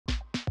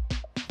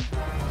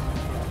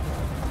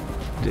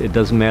It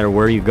doesn't matter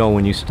where you go.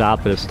 When you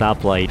stop at a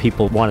stoplight,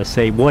 people want to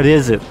say, "What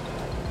is it?"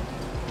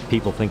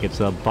 People think it's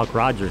a Buck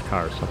Rogers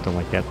car or something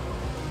like that.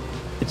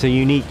 It's a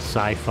unique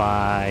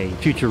sci-fi,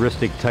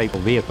 futuristic type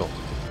of vehicle.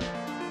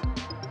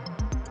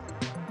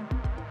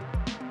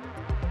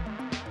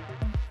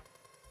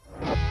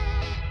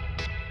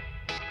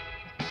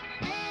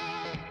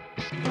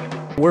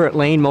 We're at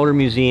Lane Motor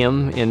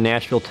Museum in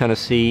Nashville,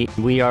 Tennessee.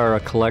 We are a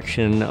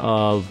collection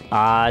of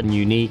odd,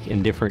 unique,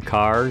 and different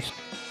cars.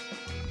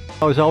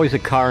 I was always a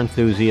car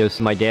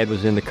enthusiast. My dad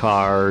was into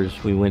cars.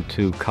 We went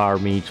to car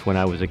meets when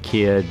I was a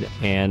kid,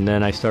 and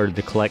then I started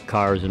to collect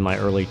cars in my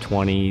early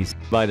 20s.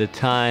 By the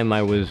time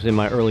I was in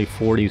my early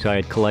 40s, I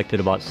had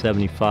collected about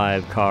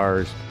 75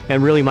 cars.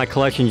 And really my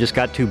collection just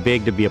got too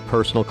big to be a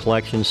personal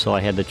collection, so I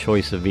had the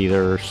choice of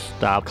either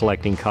stop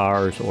collecting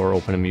cars or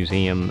open a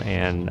museum,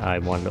 and I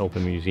wanted to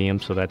open a museum,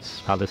 so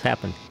that's how this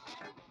happened.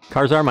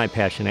 Cars are my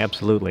passion,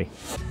 absolutely.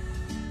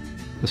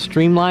 The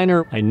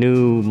Streamliner, I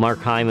knew Mark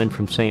Hyman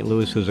from St.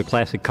 Louis, who was a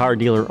classic car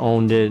dealer,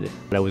 owned it.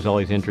 I was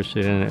always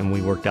interested in it, and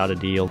we worked out a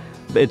deal.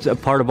 It's a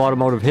part of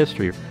automotive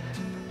history.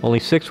 Only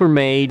 6 were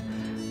made.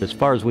 As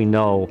far as we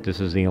know,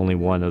 this is the only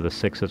one of the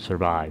 6 that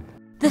survived.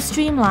 The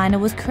Streamliner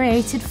was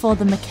created for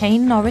the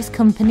McCain-Norris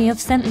Company of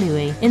St.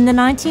 Louis. In the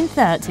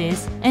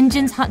 1930s,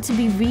 engines had to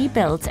be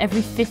rebuilt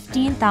every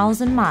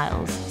 15,000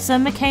 miles, so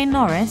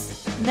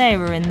McCain-Norris, they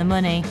were in the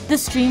money. The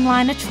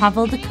Streamliner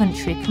travelled the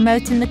country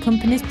promoting the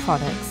company's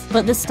products,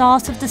 but the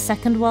start of the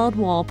Second World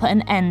War put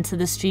an end to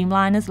the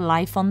Streamliner's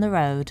life on the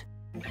road.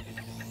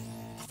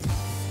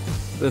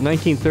 The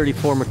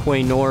 1934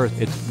 McCain-Norris,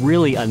 it's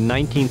really a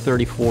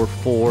 1934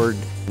 Ford.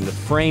 And the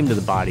frame to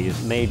the body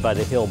is made by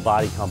the Hill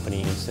Body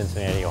Company in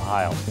Cincinnati,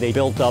 Ohio. They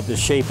built up the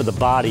shape of the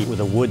body with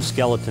a wood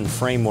skeleton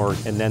framework,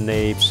 and then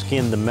they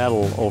skinned the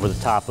metal over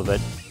the top of it.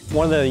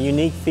 One of the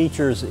unique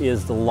features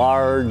is the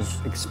large,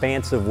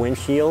 expansive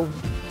windshield.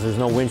 There's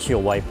no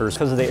windshield wipers.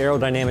 Because of the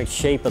aerodynamic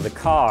shape of the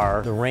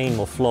car, the rain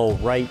will flow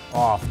right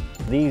off.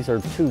 These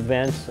are 2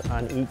 vents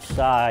on each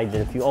side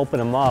that if you open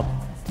them up,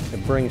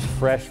 it brings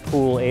fresh,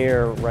 cool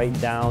air right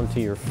down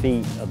to your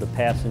feet of the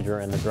passenger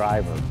and the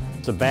driver.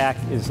 The back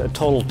is a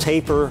total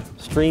taper,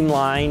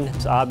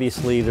 streamlined.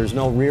 Obviously, there's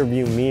no rear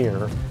view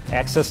mirror.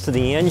 Access to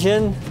the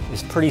engine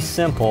is pretty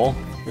simple.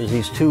 There's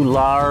these 2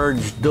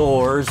 large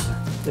doors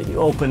that you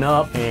open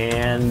up,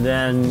 and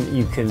then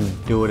you can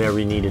do whatever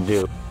you need to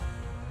do.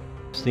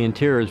 The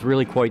interior is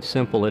really quite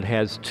simple. It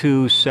has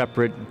 2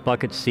 separate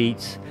bucket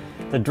seats.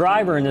 The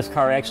driver in this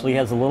car actually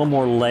has a little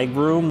more leg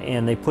room,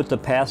 and they put the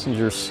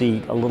passenger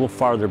seat a little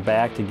farther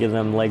back to give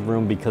them leg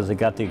room because they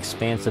got the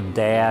expansive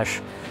dash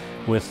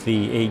with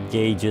the 8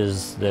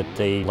 gauges that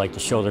they like to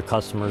show their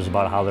customers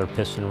about how their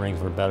piston rings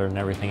were better than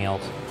everything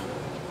else.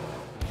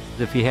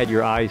 If you had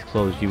your eyes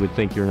closed, you would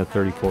think you're in a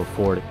 34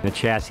 Ford. The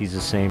chassis is the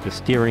same, the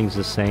steering's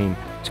the same.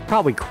 It's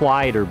probably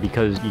quieter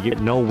because you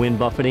get no wind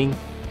buffeting.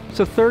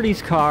 It's a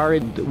 30s car.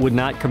 It would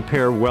not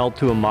compare well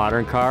to a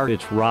modern car.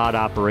 It's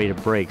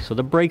rod-operated brakes, so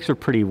the brakes are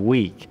pretty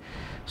weak.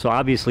 So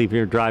obviously if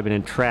you're driving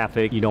in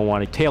traffic, you don't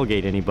want to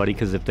tailgate anybody,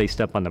 because if they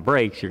step on the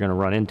brakes, you're going to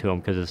run into them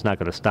because it's not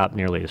going to stop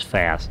nearly as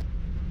fast.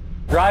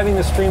 Driving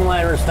the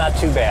Streamliner is not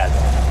too bad.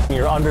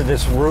 You're under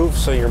this roof,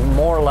 so you're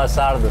more or less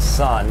out of the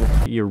sun.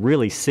 You're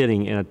really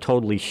sitting in a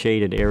totally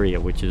shaded area,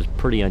 which is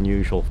pretty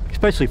unusual,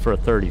 especially for a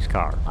 30s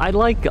car. I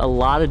like a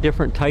lot of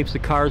different types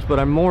of cars, but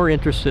I'm more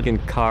interested in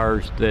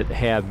cars that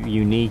have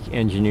unique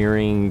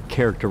engineering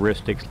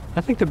characteristics.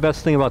 I think the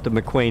best thing about the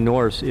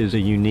McCain-Norris is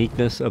the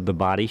uniqueness of the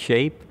body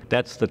shape.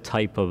 That's the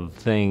type of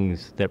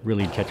things that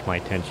really catch my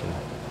attention.